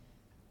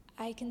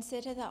I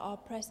consider that our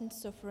present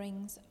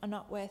sufferings are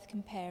not worth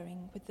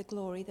comparing with the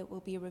glory that will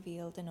be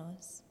revealed in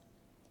us.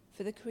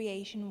 For the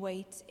creation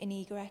waits in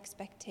eager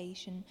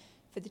expectation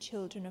for the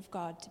children of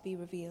God to be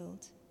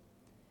revealed.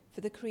 For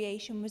the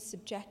creation was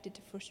subjected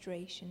to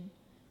frustration,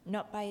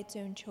 not by its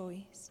own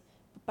choice,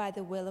 but by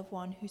the will of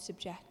one who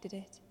subjected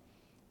it,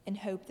 in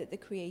hope that the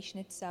creation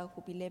itself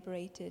will be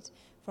liberated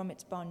from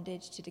its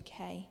bondage to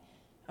decay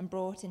and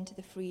brought into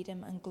the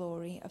freedom and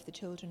glory of the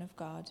children of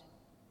God.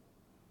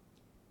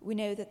 We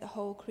know that the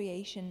whole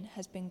creation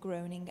has been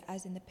groaning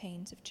as in the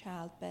pains of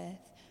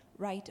childbirth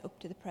right up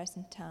to the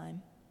present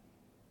time.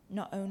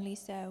 Not only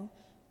so,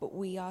 but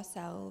we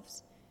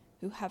ourselves,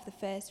 who have the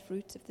first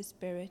fruits of the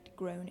Spirit,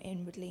 groan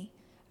inwardly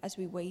as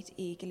we wait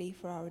eagerly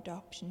for our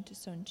adoption to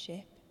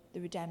sonship,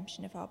 the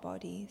redemption of our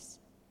bodies.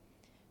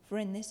 For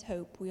in this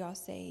hope we are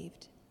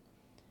saved.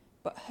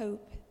 But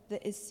hope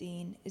that is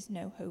seen is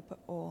no hope at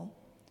all.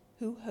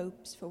 Who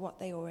hopes for what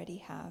they already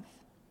have?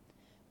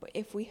 But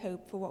if we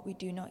hope for what we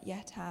do not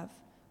yet have,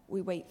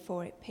 we wait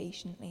for it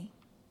patiently.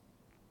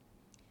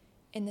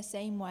 In the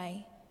same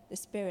way, the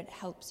Spirit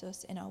helps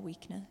us in our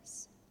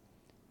weakness.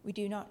 We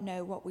do not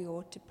know what we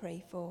ought to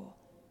pray for,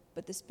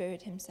 but the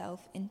Spirit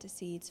himself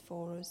intercedes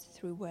for us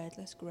through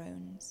wordless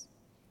groans.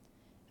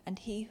 And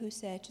he who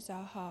searches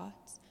our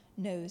hearts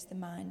knows the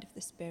mind of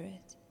the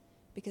Spirit,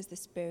 because the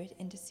Spirit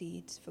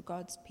intercedes for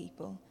God's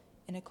people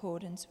in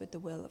accordance with the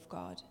will of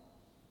God.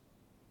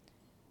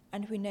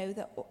 And we know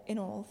that in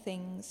all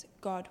things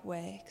God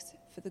works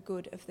for the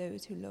good of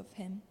those who love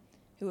him,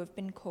 who have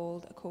been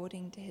called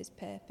according to his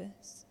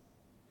purpose.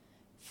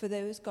 For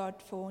those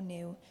God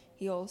foreknew,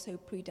 he also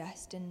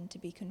predestined to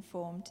be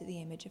conformed to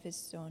the image of his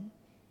Son,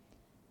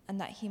 and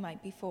that he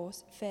might be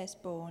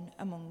firstborn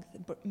among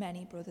the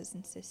many brothers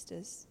and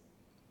sisters.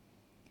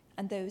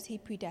 And those he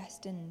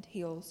predestined,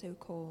 he also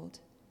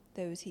called.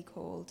 Those he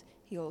called,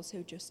 he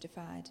also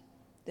justified.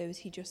 Those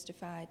he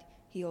justified,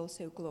 he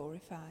also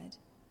glorified.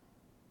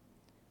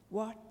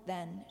 What,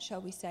 then,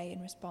 shall we say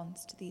in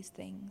response to these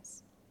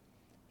things?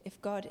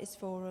 If God is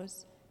for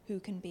us, who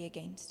can be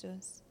against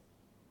us?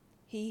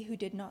 He who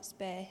did not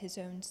spare his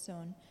own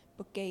Son,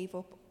 but gave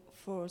up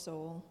for us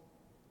all,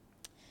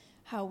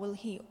 how will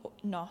he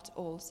not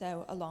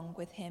also, along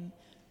with him,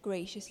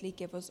 graciously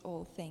give us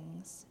all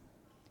things?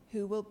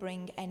 Who will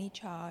bring any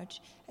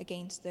charge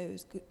against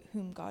those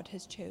whom God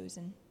has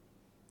chosen?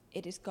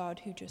 It is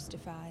God who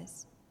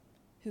justifies.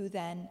 Who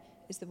then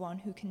is the one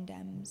who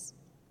condemns?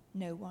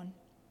 No one.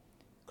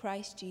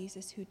 Christ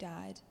Jesus, who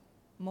died,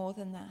 more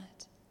than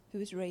that, who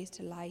was raised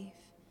to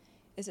life,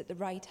 is at the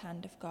right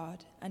hand of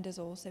God and is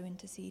also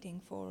interceding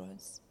for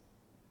us.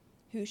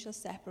 Who shall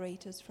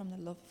separate us from the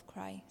love of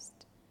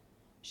Christ?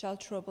 Shall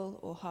trouble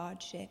or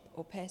hardship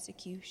or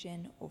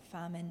persecution or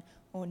famine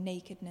or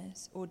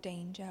nakedness or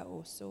danger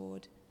or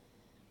sword?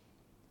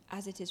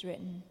 As it is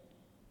written,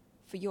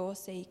 for your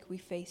sake we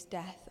face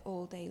death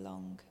all day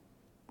long.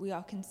 We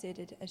are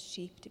considered as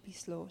sheep to be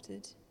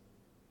slaughtered.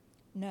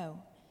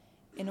 No.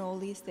 In all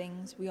these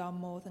things we are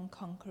more than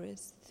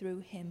conquerors through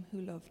him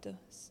who loved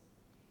us.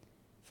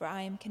 For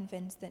I am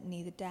convinced that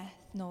neither death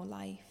nor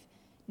life,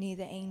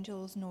 neither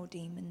angels nor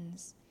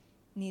demons,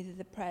 neither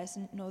the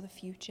present nor the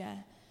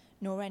future,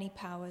 nor any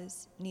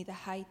powers, neither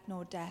height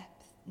nor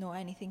depth, nor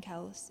anything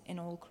else in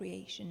all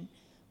creation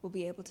will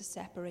be able to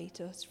separate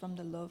us from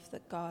the love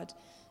that God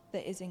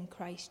that is in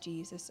Christ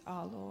Jesus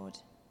our Lord.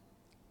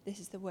 This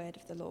is the word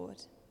of the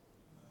Lord.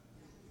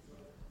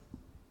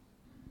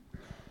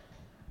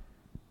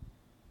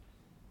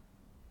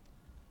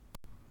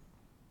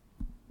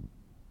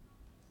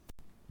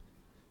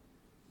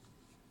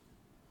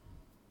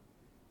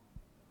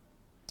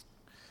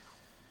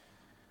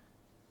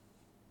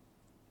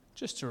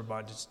 Just a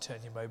reminder to turn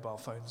your mobile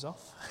phones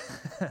off.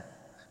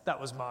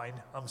 That was mine,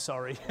 I'm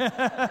sorry.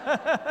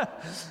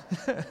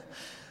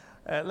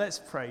 Let's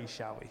pray,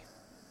 shall we?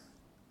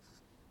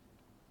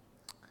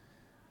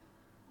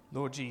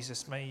 Lord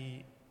Jesus,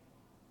 may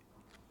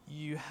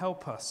you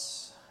help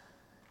us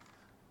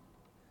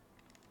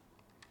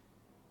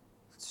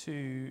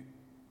to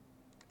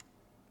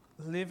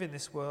live in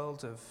this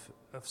world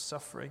of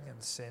suffering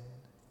and sin.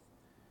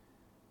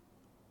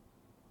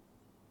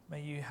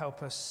 May you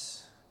help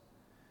us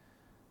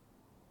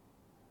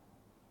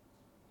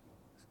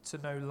to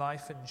know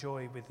life and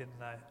joy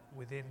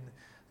within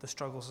the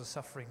struggles and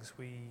sufferings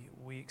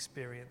we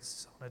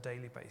experience on a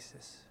daily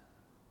basis.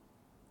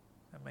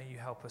 And may you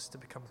help us to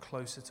become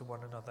closer to one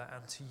another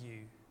and to you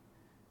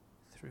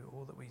through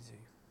all that we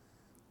do.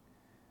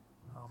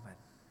 Amen.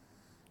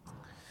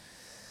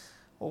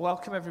 Well,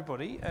 welcome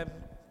everybody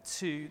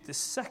to the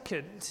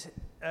second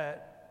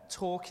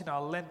talk in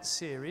our Lent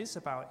series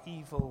about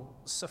evil,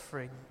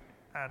 suffering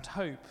and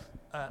hope.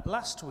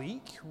 Last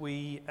week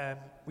we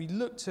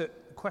looked at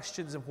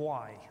questions of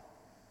why,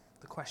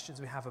 the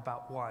questions we have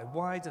about why.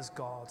 Why does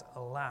God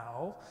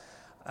allow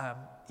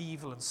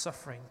evil and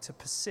suffering to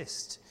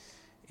persist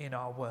in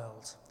our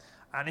world?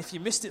 And if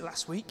you missed it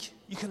last week,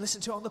 you can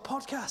listen to it on the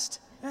podcast.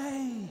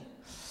 Hey!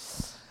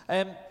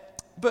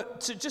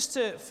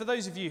 For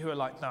those of you who are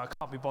like, no, I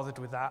can't be bothered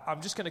with that,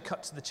 I'm just going to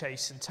cut to the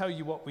chase and tell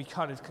you what we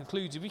kind of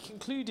concluded. We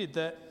concluded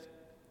that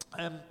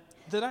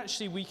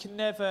actually we can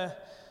never,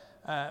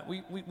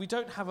 we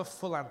don't have a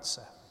full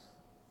answer.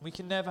 We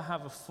can never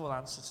have a full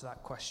answer to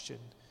that question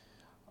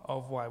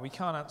of why. We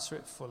can't answer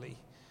it fully.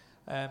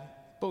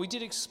 But we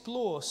did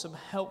explore some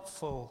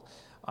helpful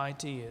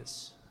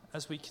ideas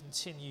as we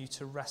continue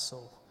to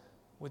wrestle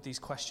with these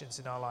questions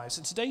in our lives.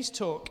 And today's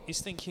talk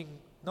is thinking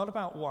not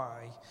about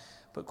why,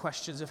 but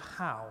questions of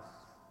how.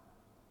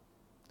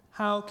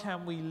 How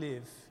can we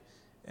live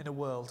in a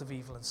world of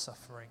evil and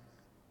suffering?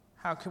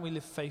 How can we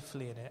live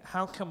faithfully in it?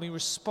 How can we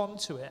respond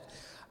to it?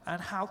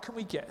 And how can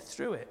we get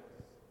through it?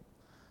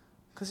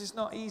 Because it's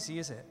not easy,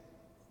 is it?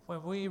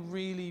 When we're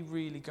really,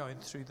 really going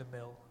through the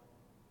mill,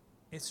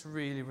 it's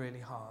really, really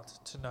hard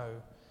to know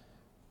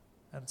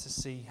and to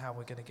see how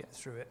we're going to get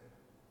through it.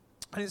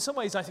 And in some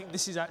ways, I think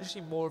this is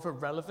actually more of a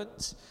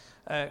relevant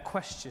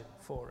question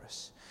for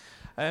us.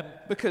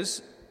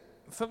 Because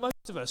for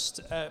most of us,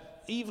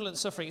 evil and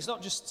suffering is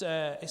not just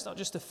a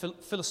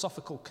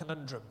philosophical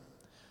conundrum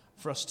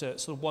for us to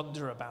sort of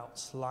wonder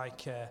about,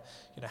 like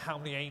how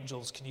many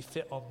angels can you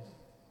fit on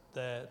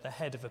the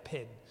head of a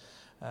pin?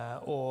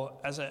 Or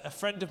as a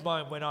friend of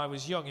mine when I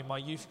was young in my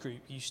youth group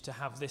used to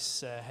have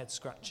this head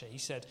scratcher. He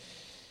said,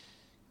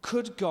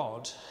 could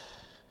God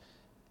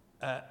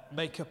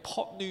make a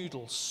pot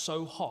noodle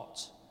so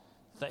hot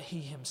that he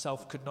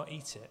himself could not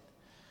eat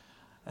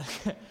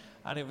it?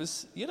 And it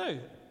was,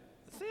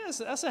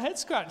 that's a head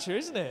scratcher,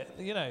 isn't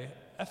it?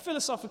 A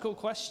philosophical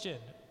question.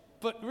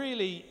 But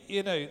really,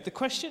 the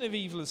question of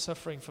evil and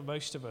suffering for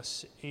most of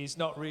us is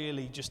not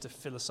really just a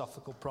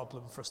philosophical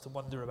problem for us to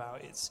wonder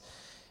about.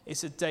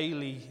 It's a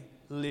daily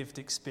lived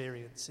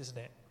experience, isn't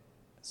it?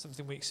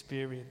 Something we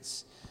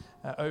experience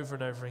over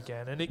and over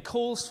again. And it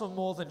calls for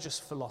more than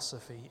just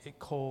philosophy. It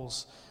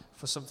calls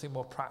for something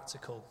more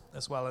practical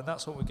as well. And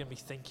that's what we're going to be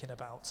thinking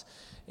about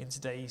in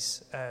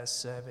today's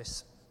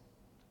service.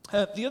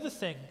 The other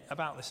thing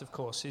about this, of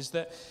course, is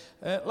that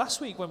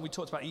last week when we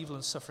talked about evil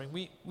and suffering,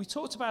 we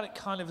talked about it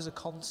kind of as a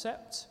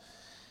concept.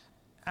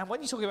 And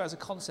when you talk about it as a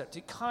concept,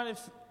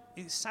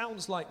 it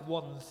sounds like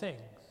one thing.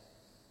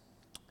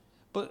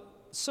 But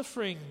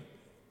suffering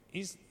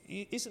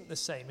isn't the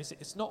same, is it?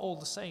 It's not all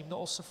the same. Not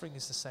all suffering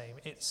is the same.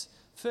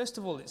 First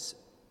of all, it's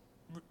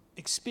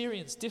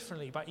experienced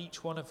differently by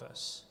each one of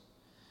us.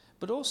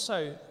 But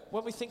also,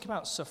 when we think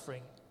about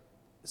suffering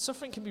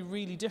can be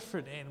really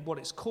different in what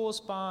it's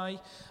caused by,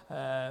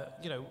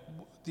 the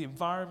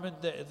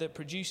environment that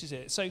produces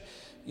it. So,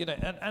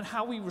 and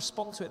how we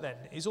respond to it then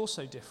is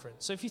also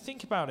different. So if you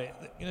think about it,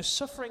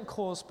 suffering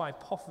caused by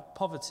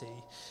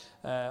poverty,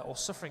 or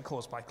suffering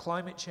caused by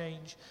climate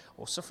change,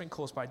 or suffering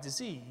caused by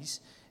disease,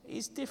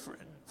 is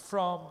different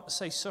from,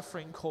 say,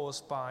 suffering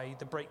caused by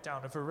the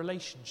breakdown of a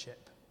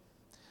relationship.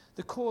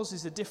 The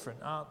causes are different,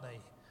 aren't they,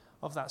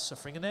 of that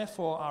suffering, and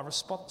therefore our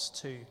response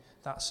to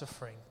that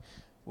suffering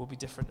will be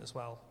different as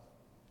well.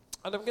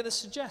 And I'm going to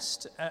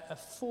suggest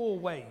 4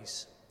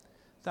 ways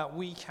that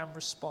we can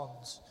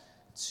respond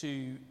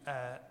to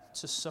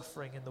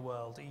suffering in the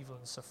world, evil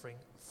and suffering.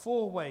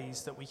 4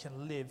 ways that we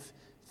can live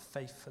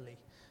faithfully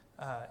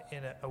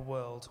in a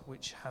world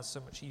which has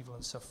so much evil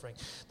and suffering.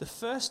 The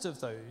first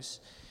of those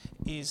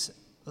is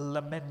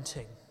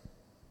lamenting.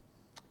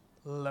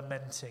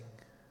 Lamenting,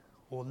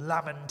 or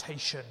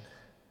lamentation.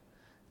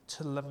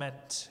 To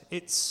lament.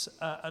 It's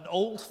an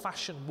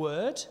old-fashioned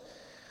word.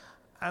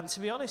 And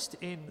to be honest,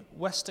 in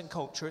Western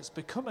culture, it's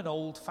become an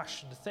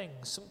old-fashioned thing,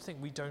 something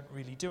we don't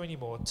really do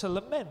anymore. To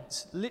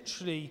lament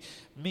literally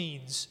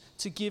means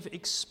to give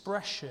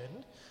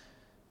expression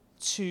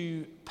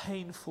to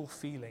painful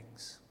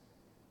feelings.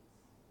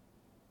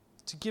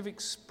 To give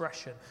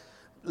expression,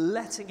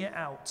 letting it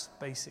out,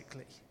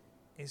 basically,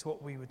 is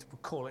what we would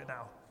call it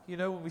now.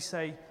 When we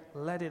say,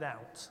 let it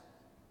out.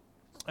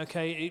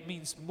 Okay, it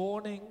means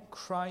mourning,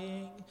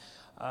 crying,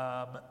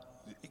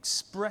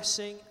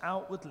 expressing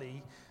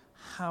outwardly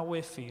how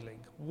we're feeling,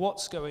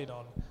 what's going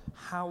on,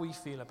 how we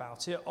feel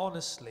about it,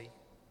 honestly.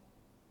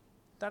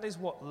 That is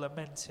what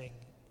lamenting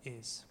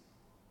is.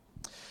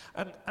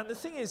 And the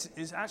thing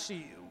is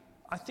actually,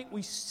 I think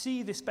we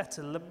see this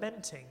better.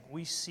 Lamenting,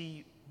 we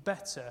see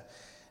better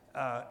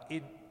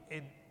in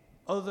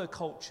other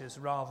cultures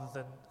rather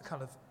than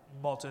kind of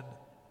modern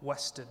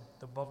Western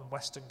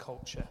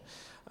culture,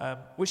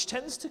 which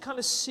tends to kind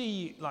of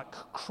see like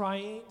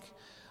crying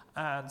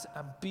and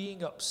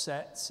being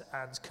upset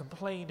and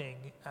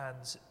complaining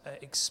and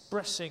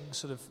expressing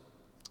sort of,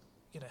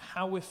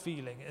 how we're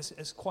feeling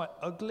as quite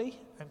ugly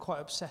and quite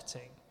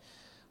upsetting,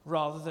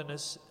 rather than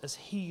as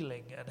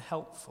healing and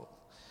helpful.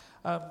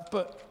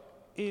 But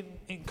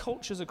in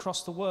cultures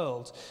across the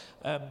world,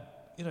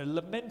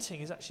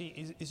 lamenting is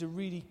actually is a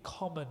really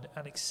common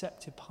and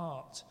accepted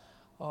part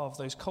of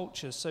those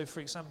cultures. So, for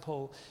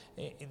example,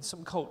 in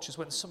some cultures,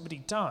 when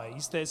somebody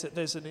dies,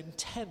 there's an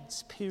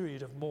intense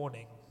period of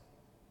mourning,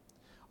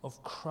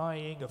 of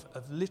crying,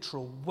 of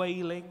literal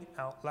wailing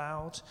out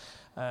loud,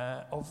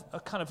 of a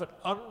kind of an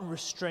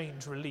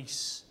unrestrained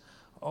release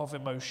of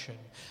emotion.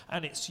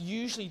 And it's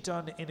usually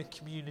done in a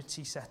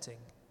community setting.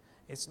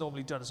 It's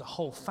normally done as a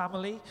whole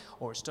family,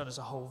 or it's done as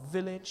a whole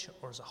village,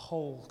 or as a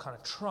whole kind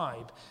of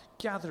tribe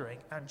gathering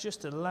and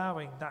just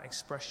allowing that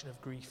expression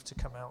of grief to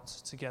come out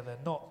together,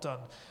 not done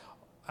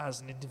as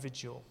an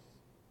individual.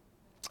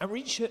 And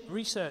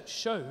research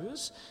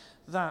shows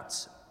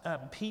that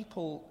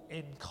people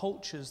in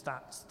cultures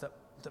that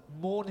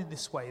mourn in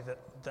this way,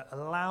 that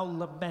allow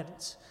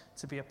lament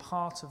to be a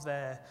part of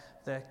their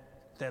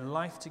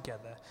life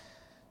together,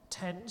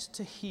 tend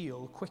to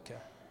heal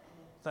quicker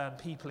than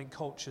people in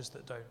cultures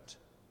that don't.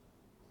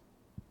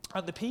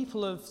 And the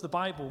people of the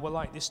Bible were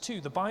like this too.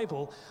 The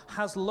Bible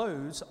has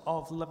loads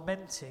of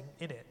lamenting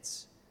in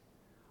it,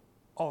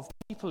 of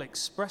people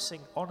expressing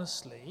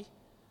honestly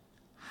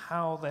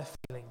how they're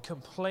feeling,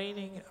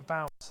 complaining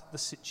about the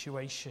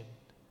situation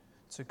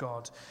to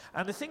God.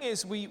 And the thing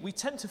is, we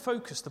tend to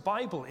focus, the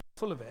Bible is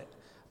full of it,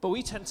 but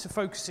we tend to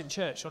focus in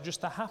church on just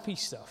the happy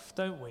stuff,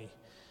 don't we?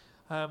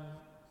 And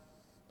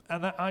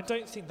I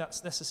don't think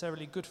that's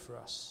necessarily good for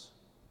us.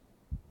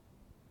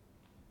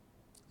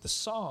 The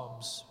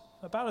Psalms,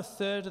 about a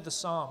third of the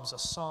Psalms are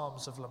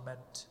Psalms of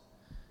lament.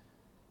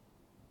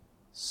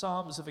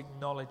 Psalms of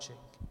acknowledging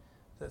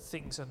that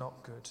things are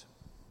not good.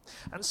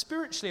 And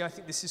spiritually, I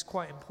think this is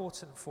quite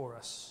important for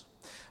us.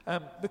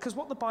 Because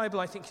what the Bible,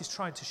 I think, is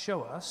trying to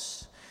show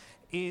us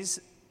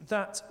is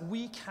that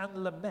we can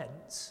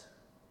lament,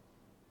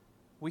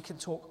 we can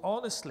talk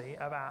honestly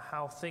about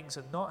how things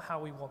are not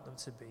how we want them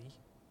to be.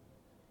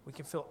 We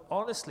can feel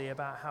honestly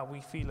about how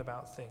we feel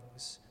about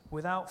things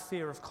without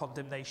fear of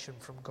condemnation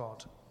from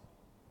God.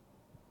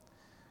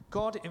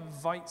 God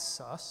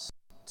invites us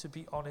to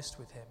be honest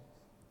with him.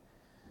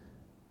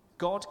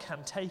 God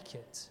can take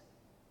it.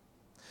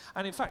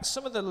 And in fact,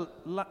 some of the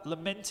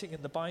lamenting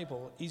in the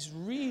Bible is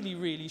really,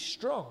 really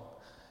strong.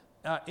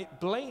 It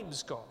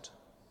blames God.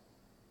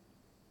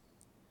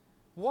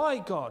 Why,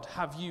 God,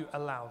 have you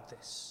allowed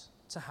this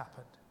to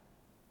happen?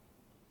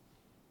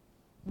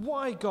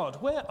 Why,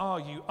 God, where are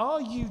you?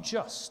 Are you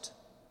just,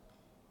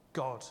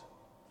 God,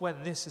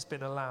 when this has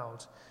been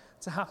allowed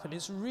to happen?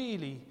 It's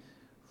really,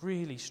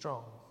 really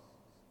strong.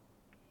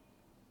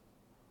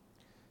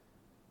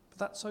 But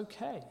that's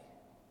okay,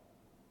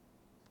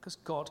 because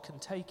God can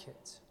take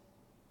it.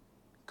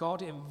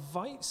 God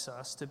invites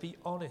us to be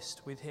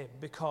honest with him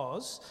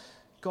because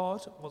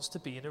God wants to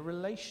be in a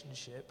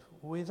relationship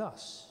with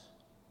us.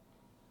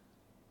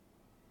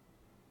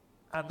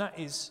 And that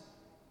is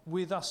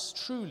with us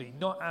truly,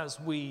 not as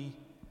we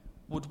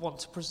would want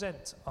to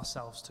present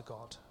ourselves to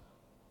God.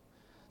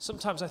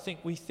 Sometimes I think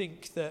we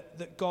think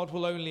that God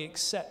will only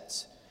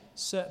accept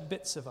certain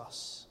bits of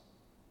us.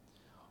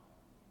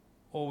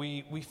 Or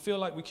we feel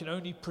like we can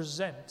only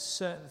present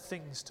certain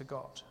things to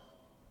God.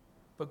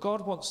 But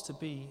God wants to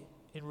be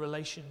in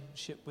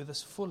relationship with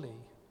us fully,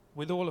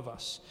 with all of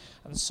us.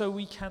 And so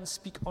we can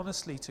speak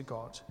honestly to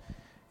God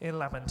in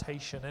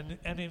lamentation.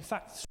 And in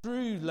fact,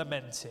 through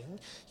lamenting,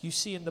 you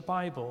see in the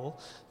Bible,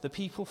 the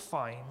people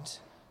find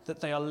that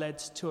they are led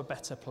to a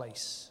better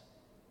place.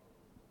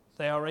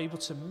 They are able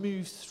to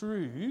move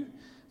through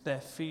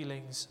their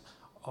feelings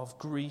of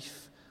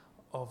grief,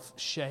 of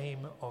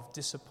shame, of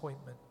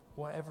disappointment,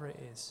 whatever it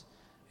is.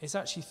 It's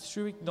actually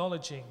through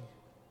acknowledging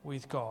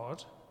with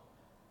God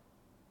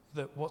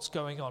that what's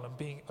going on and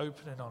being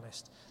open and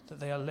honest, that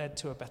they are led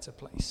to a better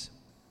place.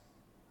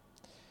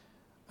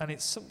 And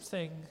it's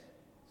something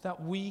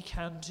that we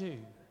can do,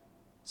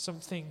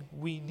 something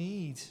we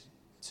need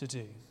to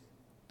do.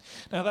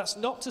 Now, that's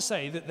not to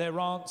say that there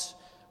aren't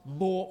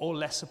more or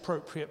less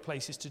appropriate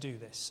places to do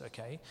this,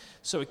 okay?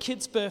 So a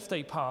kid's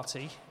birthday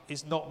party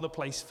is not the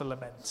place for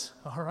lament,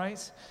 all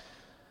right?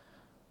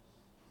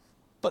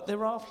 But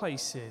there are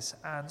places,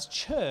 and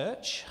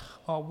church,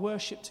 our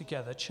worship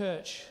together,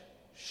 church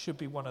should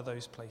be one of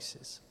those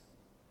places.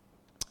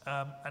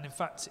 And in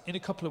fact, in a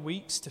couple of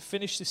weeks, to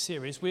finish this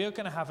series, we are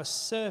going to have a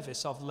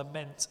service of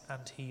lament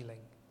and healing.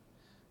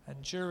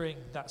 And during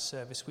that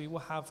service, we will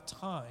have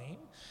time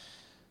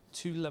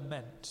to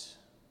lament,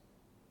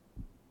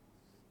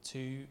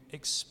 to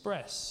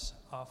express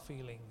our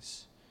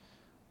feelings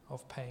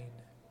of pain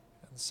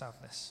and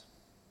sadness.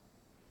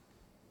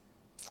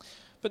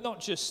 But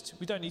not just,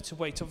 we don't need to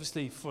wait,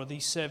 obviously, for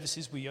these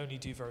services we only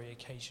do very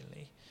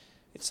occasionally.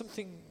 It's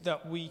something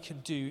that we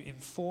can do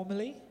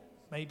informally,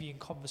 maybe in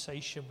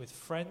conversation with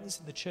friends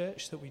in the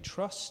church that we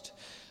trust,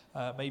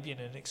 maybe in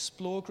an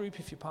Explore group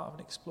if you're part of an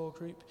Explore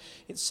group.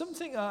 It's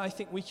something I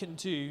think we can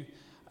do,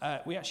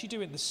 we actually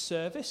do in the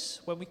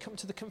service when we come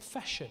to the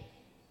confession.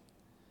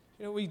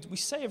 You know, we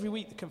say every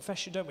week the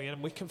confession, don't we?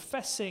 And we're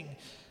confessing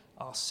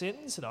our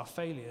sins and our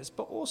failures,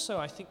 but also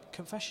I think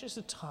confession is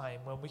a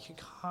time when we can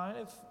kind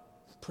of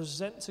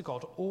present to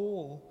God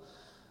all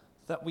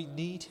that we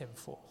need him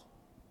for.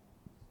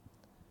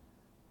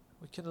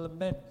 We can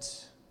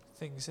lament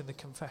things in the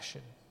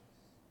confession.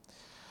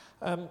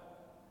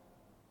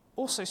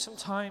 Also,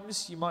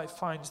 sometimes you might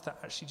find that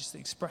actually just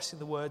expressing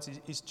the words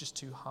is just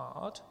too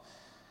hard.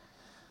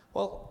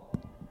 Well,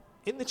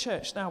 in the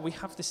church now, we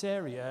have this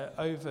area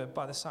over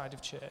by the side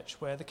of church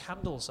where the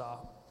candles are.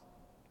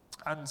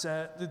 And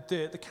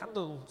the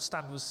candle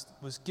stand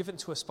was given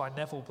to us by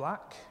Neville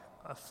Black,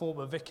 a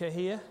former vicar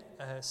here,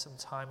 some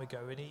time ago.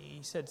 And he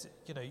said,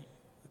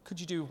 could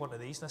you do one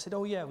of these? And I said,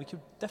 oh yeah, we could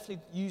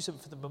definitely use them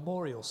for the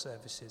memorial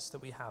services that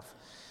we have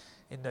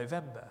in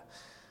November.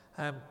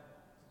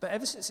 But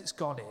ever since it's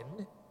gone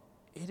in,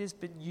 it has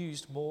been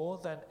used more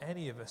than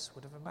any of us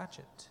would have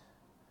imagined.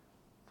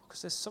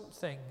 Because there's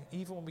something,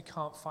 even when we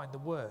can't find the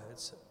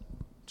words,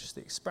 just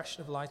the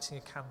expression of lighting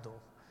a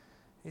candle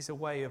is a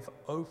way of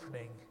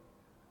opening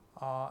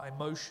our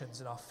emotions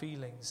and our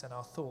feelings and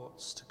our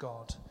thoughts to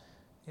God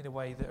in a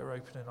way that are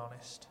open and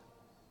honest.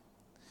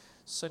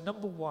 So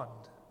number one,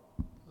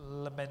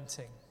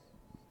 lamenting.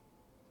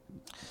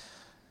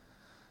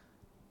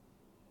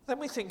 Then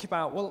we think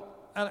about,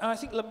 and I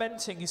think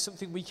lamenting is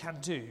something we can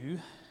do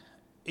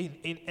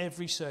in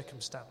every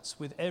circumstance,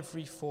 with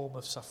every form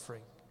of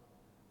suffering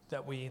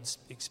that we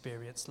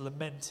experience.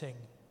 Lamenting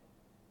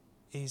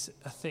is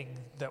a thing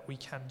that we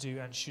can do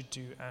and should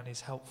do and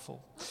is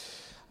helpful.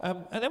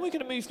 And then we're going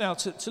to move now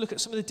to look at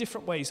some of the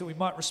different ways that we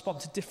might respond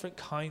to different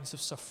kinds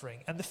of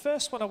suffering. And the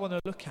first one I want to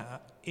look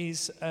at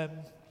is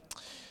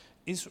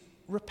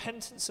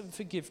repentance and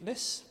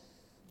forgiveness.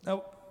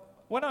 Now,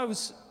 when I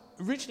was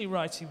originally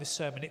writing this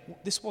sermon,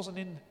 this wasn't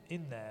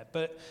in there,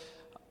 but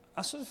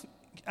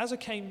as I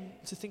came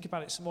to think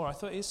about it some more, I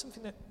thought it's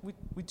something that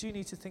we do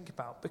need to think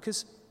about,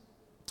 because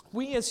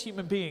we as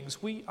human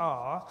beings,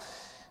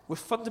 we're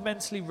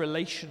fundamentally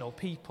relational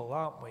people,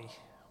 aren't we?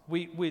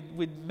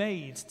 We're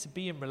made to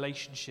be in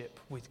relationship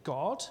with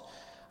God,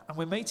 and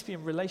we're made to be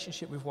in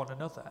relationship with one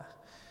another.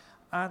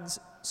 And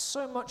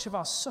so much of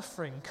our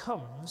suffering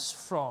comes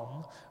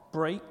from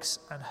breaks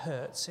and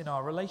hurts in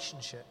our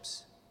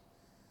relationships,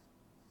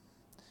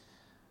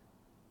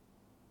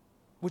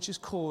 which is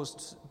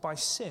caused by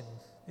sin,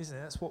 isn't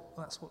it?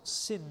 That's what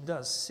sin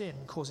does. Sin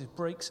causes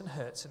breaks and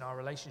hurts in our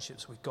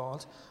relationships with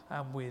God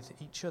and with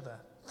each other.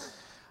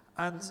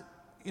 And,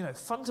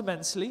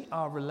 fundamentally,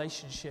 our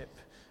relationship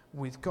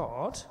with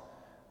God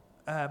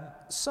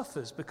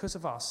suffers because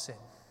of our sin.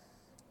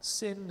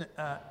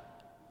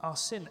 Our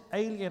sin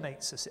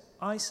alienates us, it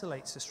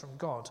isolates us from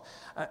God.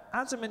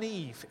 Adam and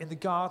Eve in the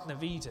Garden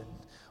of Eden,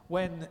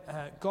 when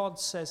God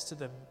says to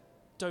them,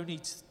 don't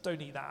eat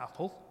that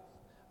apple,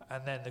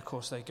 and then of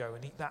course they go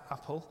and eat that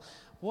apple,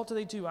 what do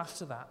they do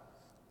after that?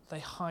 They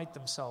hide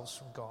themselves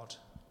from God.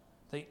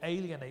 They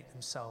alienate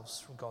themselves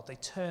from God. They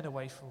turn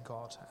away from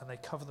God and they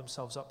cover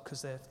themselves up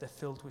because they're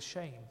filled with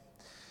shame.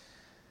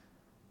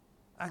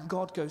 And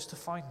God goes to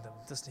find them,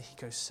 doesn't he? He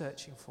goes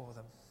searching for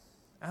them.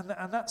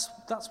 And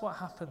that's what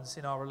happens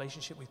in our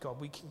relationship with God.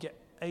 We can get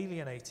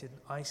alienated and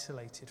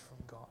isolated from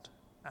God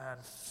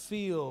and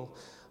feel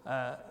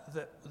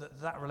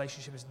that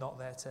relationship is not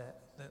there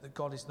that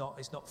God is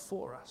not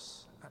for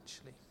us,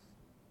 actually.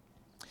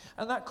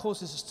 And that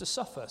causes us to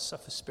suffer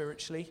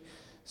spiritually,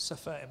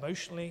 suffer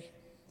emotionally,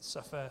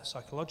 suffer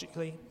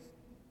psychologically,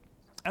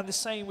 and the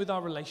same with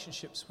our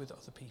relationships with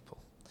other people.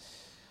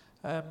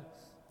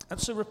 And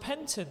so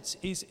repentance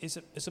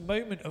is a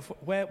moment of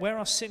where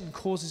our sin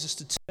causes us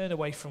to turn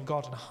away from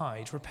God and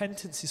hide.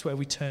 Repentance is where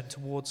we turn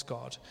towards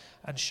God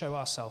and show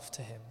ourselves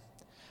to him.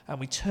 And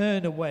we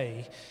turn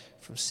away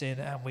from sin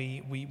and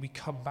we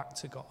come back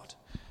to God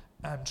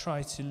and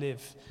try to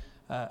live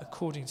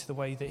according to the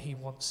way that he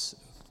wants,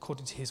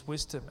 according to his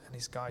wisdom and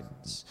his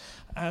guidance.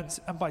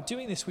 And by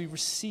doing this, we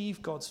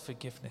receive God's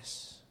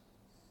forgiveness.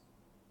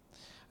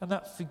 And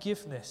that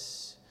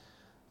forgiveness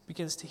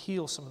begins to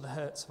heal some of the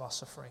hurts of our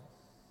suffering.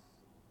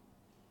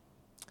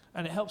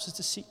 And it helps us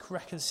to seek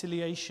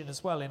reconciliation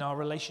as well in our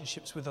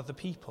relationships with other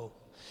people.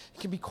 It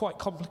can be quite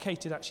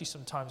complicated actually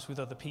sometimes with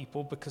other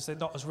people because they're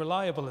not as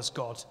reliable as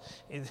God,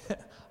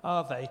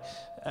 are they?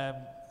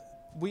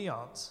 We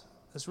aren't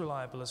as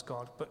reliable as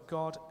God, but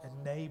God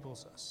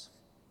enables us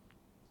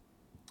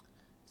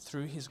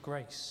through his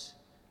grace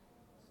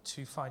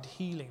to find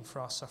healing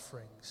for our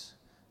sufferings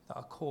that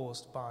are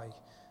caused by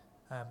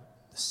the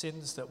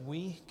sins that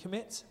we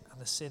commit and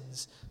the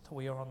sins that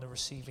we are on the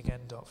receiving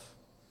end of.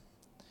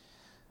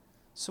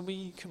 So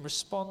we can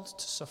respond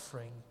to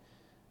suffering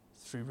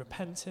through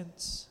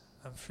repentance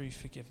and through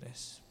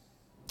forgiveness.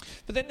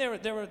 But then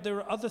there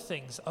are other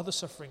things, other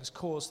sufferings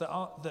caused that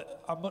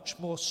are much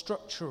more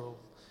structural,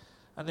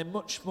 and they're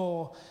much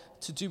more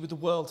to do with the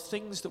world,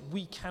 things that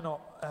we cannot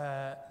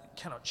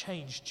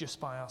change just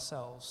by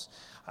ourselves.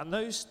 And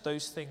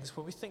those things,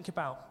 when we think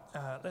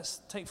about,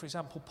 let's take for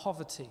example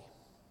poverty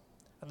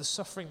and the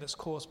suffering that's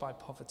caused by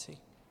poverty,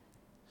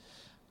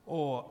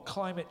 or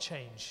climate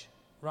change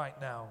right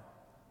now.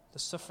 The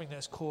suffering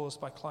that's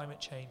caused by climate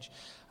change,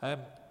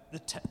 the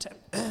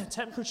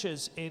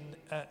temperatures in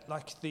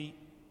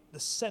the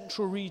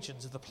central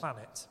regions of the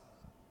planet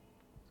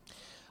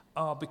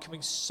are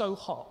becoming so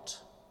hot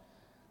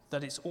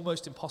that it's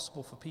almost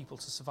impossible for people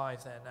to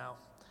survive there now.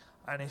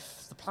 And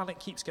if the planet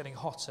keeps getting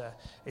hotter,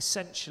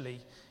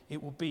 essentially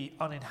it will be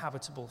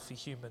uninhabitable for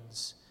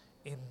humans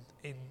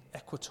in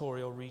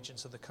equatorial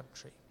regions of the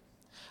country.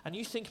 And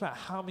you think about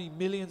how many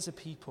millions of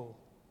people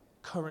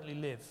currently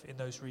live in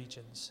those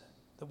regions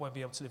that won't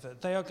be able to live there.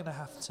 They are going to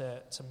have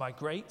to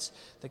migrate.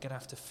 They're going to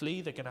have to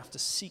flee. They're going to have to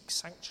seek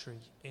sanctuary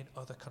in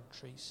other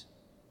countries.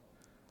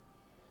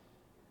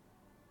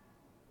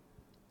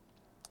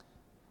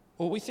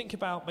 Or we think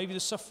about maybe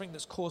the suffering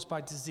that's caused by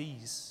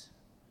disease.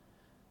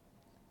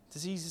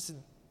 Disease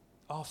isn't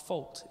our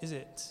fault, is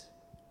it?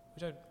 We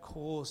don't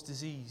cause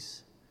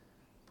disease,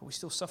 but we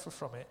still suffer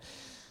from it.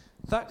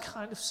 That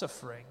kind of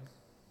suffering,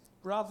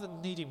 rather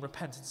than needing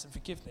repentance and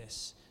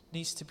forgiveness,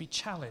 needs to be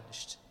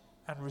challenged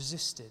and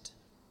resisted.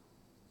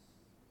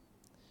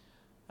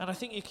 And I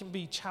think it can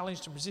be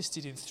challenged and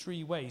resisted in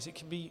three ways. It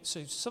can be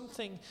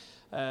something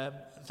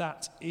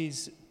that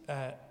is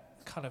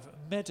kind of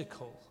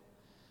medical.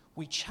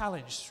 We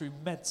challenge through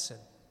medicine,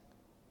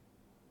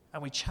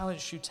 and we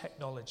challenge through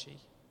technology.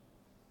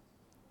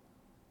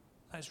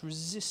 That's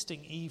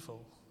resisting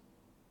evil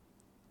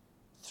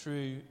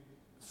through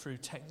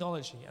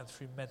technology and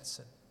through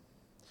medicine.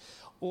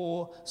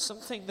 Or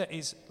something that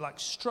is like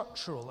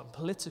structural and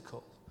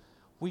political,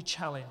 we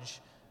challenge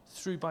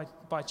through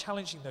by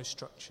challenging those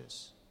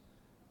structures.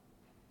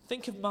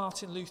 Think of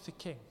Martin Luther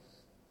King.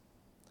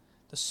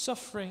 The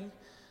suffering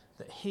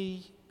that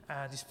he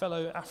and his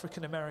fellow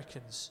African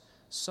Americans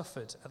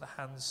suffered at the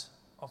hands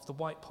of the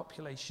white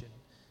population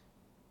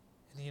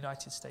in the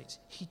United States.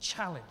 He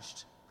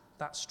challenged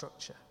that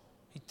structure.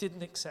 He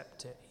didn't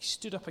accept it. He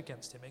stood up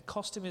against him. It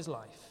cost him his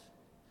life.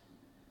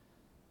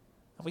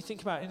 And we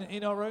think about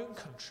in our own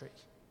country,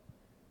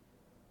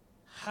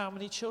 how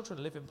many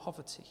children live in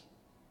poverty?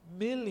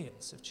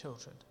 Millions of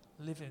children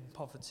live in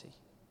poverty.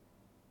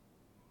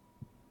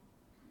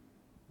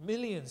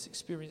 Millions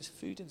experience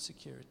food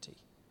insecurity.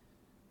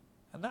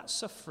 And that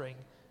suffering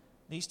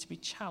needs to be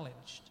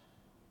challenged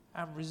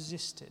and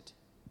resisted.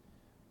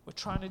 We're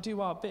trying to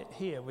do our bit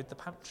here with the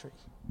pantry.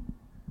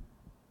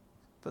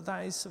 But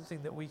that is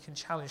something that we can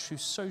challenge through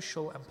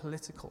social and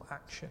political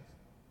action.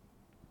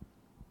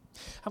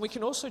 And we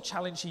can also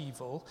challenge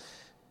evil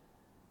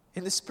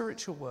in the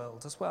spiritual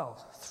world as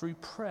well, through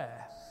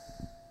prayer.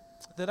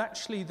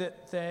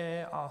 That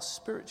there are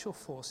spiritual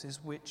forces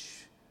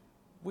which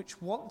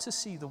want to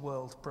see the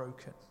world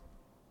broken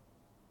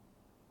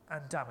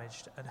and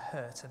damaged and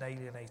hurt and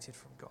alienated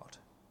from God.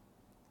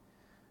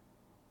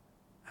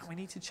 And we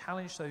need to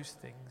challenge those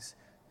things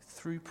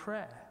through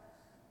prayer.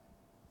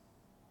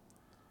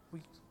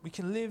 We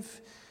can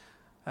live,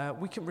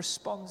 we can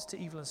respond to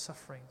evil and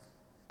suffering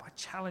by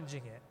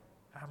challenging it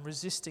and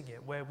resisting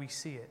it where we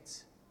see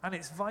it. And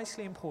it's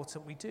vitally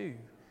important we do.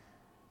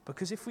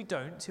 Because if we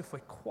don't, if we're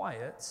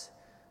quiet,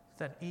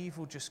 then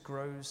evil just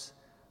grows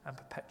and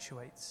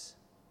perpetuates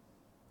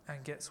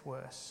and gets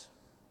worse.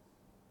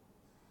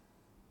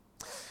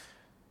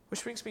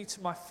 Which brings me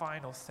to my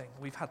final thing.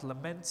 We've had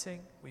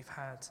lamenting, we've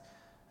had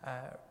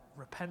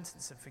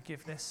repentance and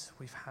forgiveness,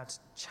 we've had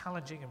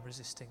challenging and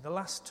resisting. The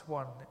last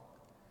one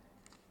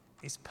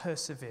is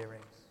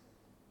persevering,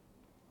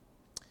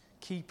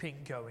 keeping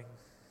going.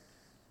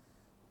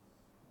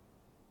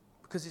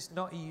 Because it's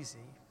not easy.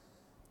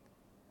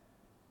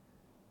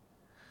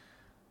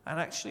 And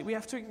actually, we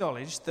have to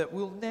acknowledge that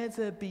we'll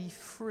never be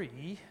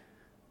free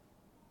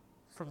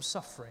from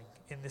suffering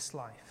in this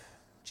life.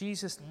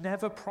 Jesus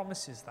never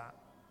promises that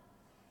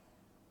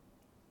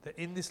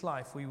in this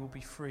life we will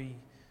be free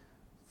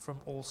from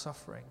all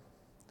suffering.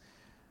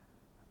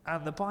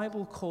 And the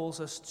Bible calls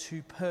us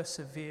to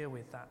persevere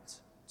with that,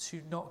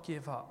 to not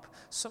give up.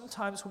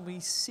 Sometimes when we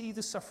see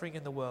the suffering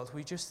in the world,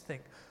 we just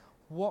think,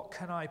 what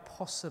can I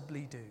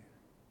possibly do?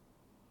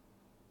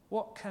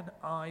 What can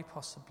I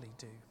possibly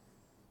do?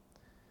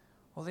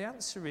 Well, the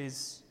answer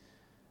is,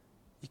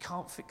 you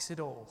can't fix it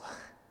all.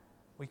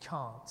 We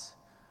can't.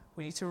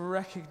 We need to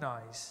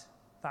recognize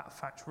that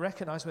fact,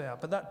 recognize where they are.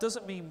 But that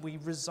doesn't mean we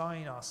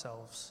resign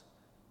ourselves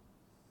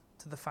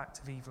to the fact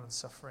of evil and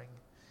suffering.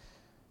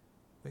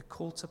 We're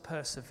called to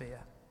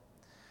persevere.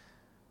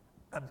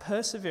 And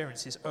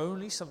perseverance is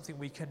only something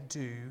we can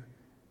do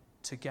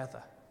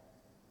together.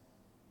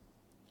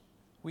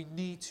 We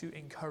need to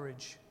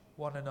encourage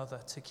one another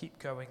to keep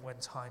going when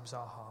times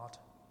are hard.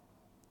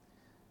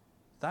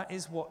 That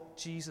is what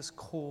Jesus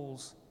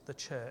calls the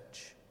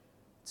church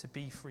to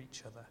be for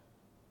each other,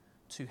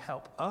 to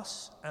help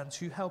us and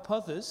to help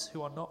others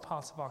who are not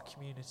part of our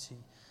community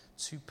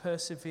to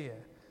persevere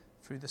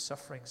through the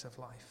sufferings of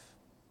life.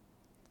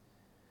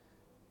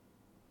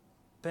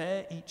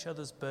 Bear each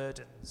other's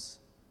burdens,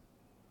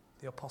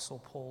 the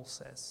Apostle Paul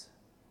says.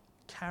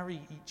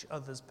 Carry each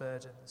other's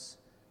burdens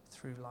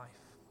through life.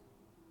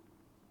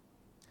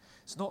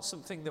 It's not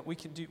something that we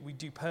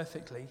do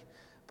perfectly,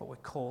 but we're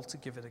called to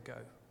give it a go.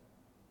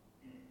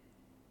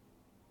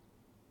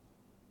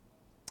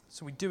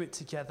 So we do it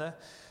together,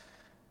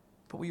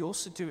 but we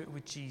also do it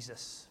with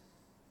Jesus.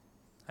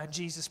 And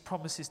Jesus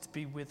promises to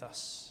be with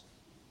us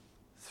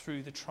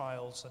through the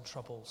trials and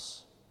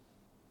troubles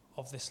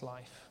of this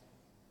life.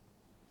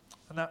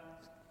 And that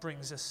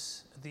brings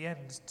us at the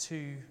end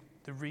to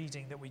the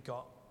reading that we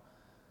got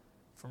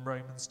from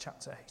Romans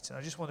chapter 8. And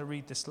I just want to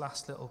read this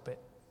last little bit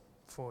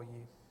for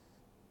you.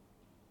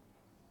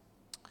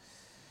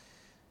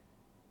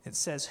 It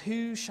says,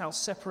 "Who shall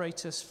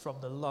separate us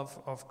from the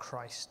love of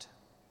Christ?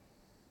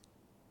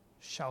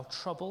 Shall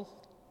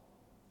trouble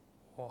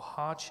or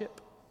hardship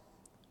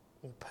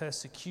or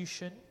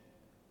persecution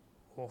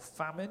or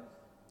famine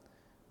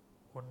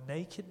or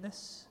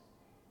nakedness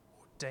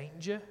or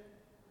danger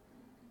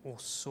or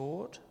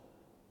sword?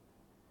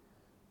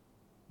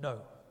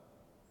 No.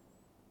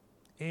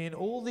 In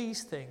all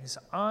these things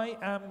I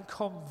am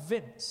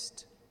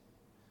convinced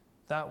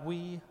that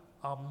we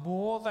are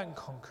more than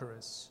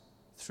conquerors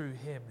through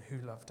him who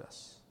loved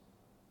us.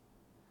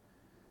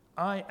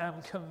 I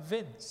am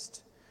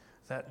convinced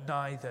that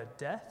neither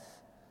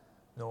death,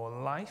 nor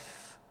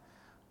life,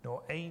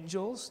 nor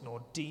angels,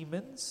 nor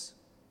demons,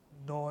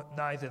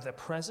 neither the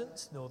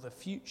present, nor the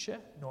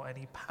future, nor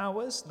any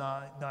powers,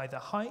 neither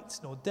height,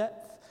 nor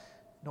depth,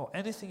 nor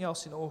anything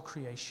else in all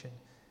creation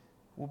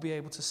will be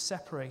able to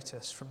separate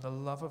us from the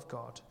love of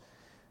God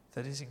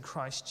that is in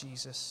Christ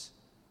Jesus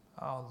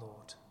our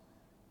Lord."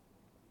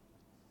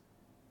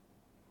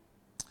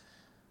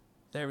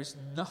 There is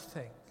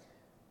nothing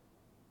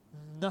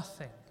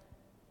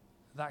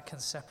that can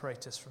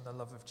separate us from the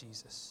love of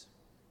Jesus.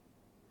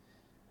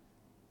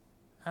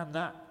 And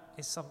that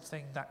is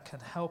something that can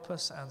help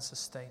us and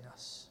sustain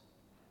us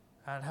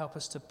and help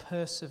us to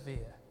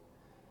persevere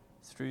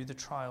through the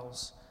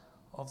trials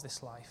of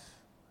this life.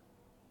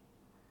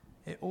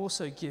 It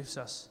also gives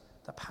us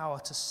the power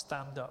to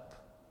stand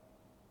up,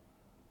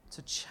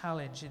 to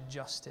challenge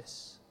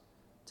injustice,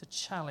 to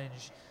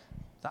challenge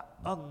that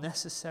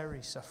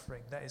unnecessary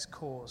suffering that is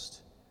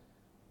caused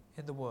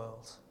in the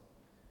world.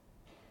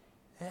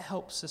 It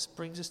helps us,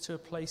 brings us to a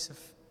place of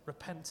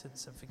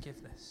repentance and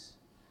forgiveness,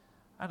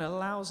 and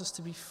allows us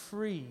to be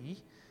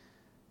free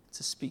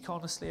to speak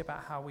honestly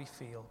about how we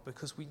feel,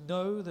 because we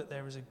know that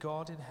there is a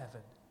God in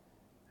heaven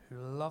who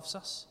loves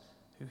us,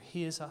 who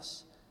hears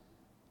us,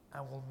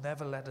 and will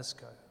never let us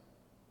go.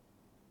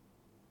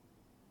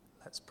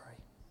 Let's pray.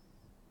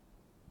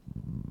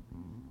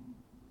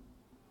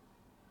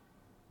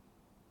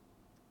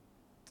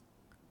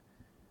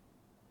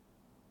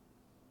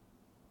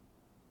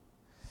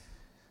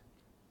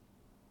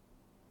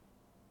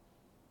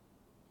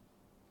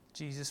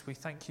 Jesus, we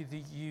thank you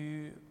that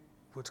you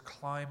would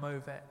climb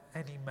over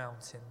any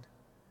mountain,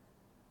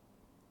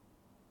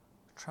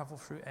 travel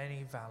through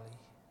any valley,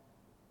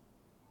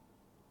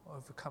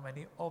 overcome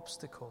any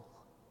obstacle,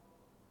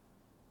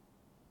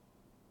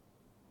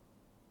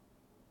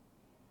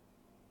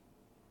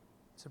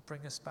 to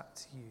bring us back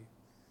to you.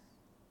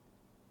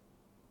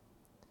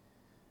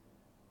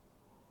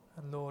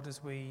 And Lord,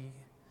 as we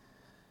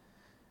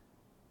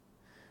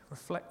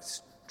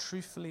reflect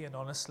truthfully and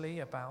honestly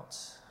about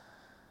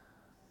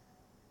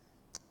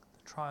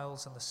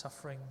trials and the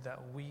suffering that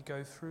we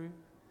go through,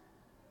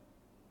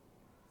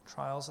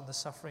 trials and the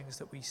sufferings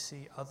that we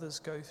see others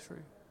go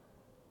through,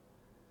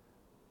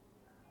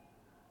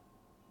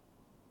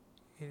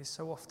 it is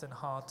so often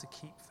hard to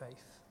keep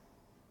faith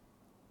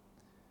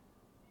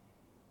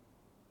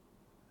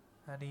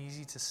and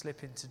easy to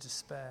slip into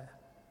despair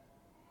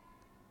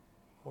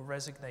or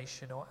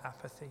resignation or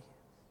apathy.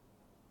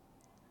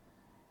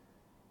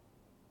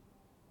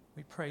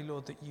 We pray,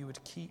 Lord, that you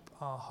would keep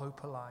our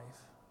hope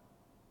alive,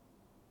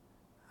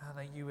 and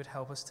that you would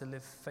help us to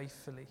live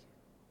faithfully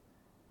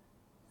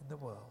in the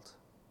world.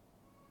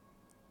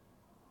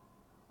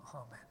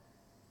 Amen.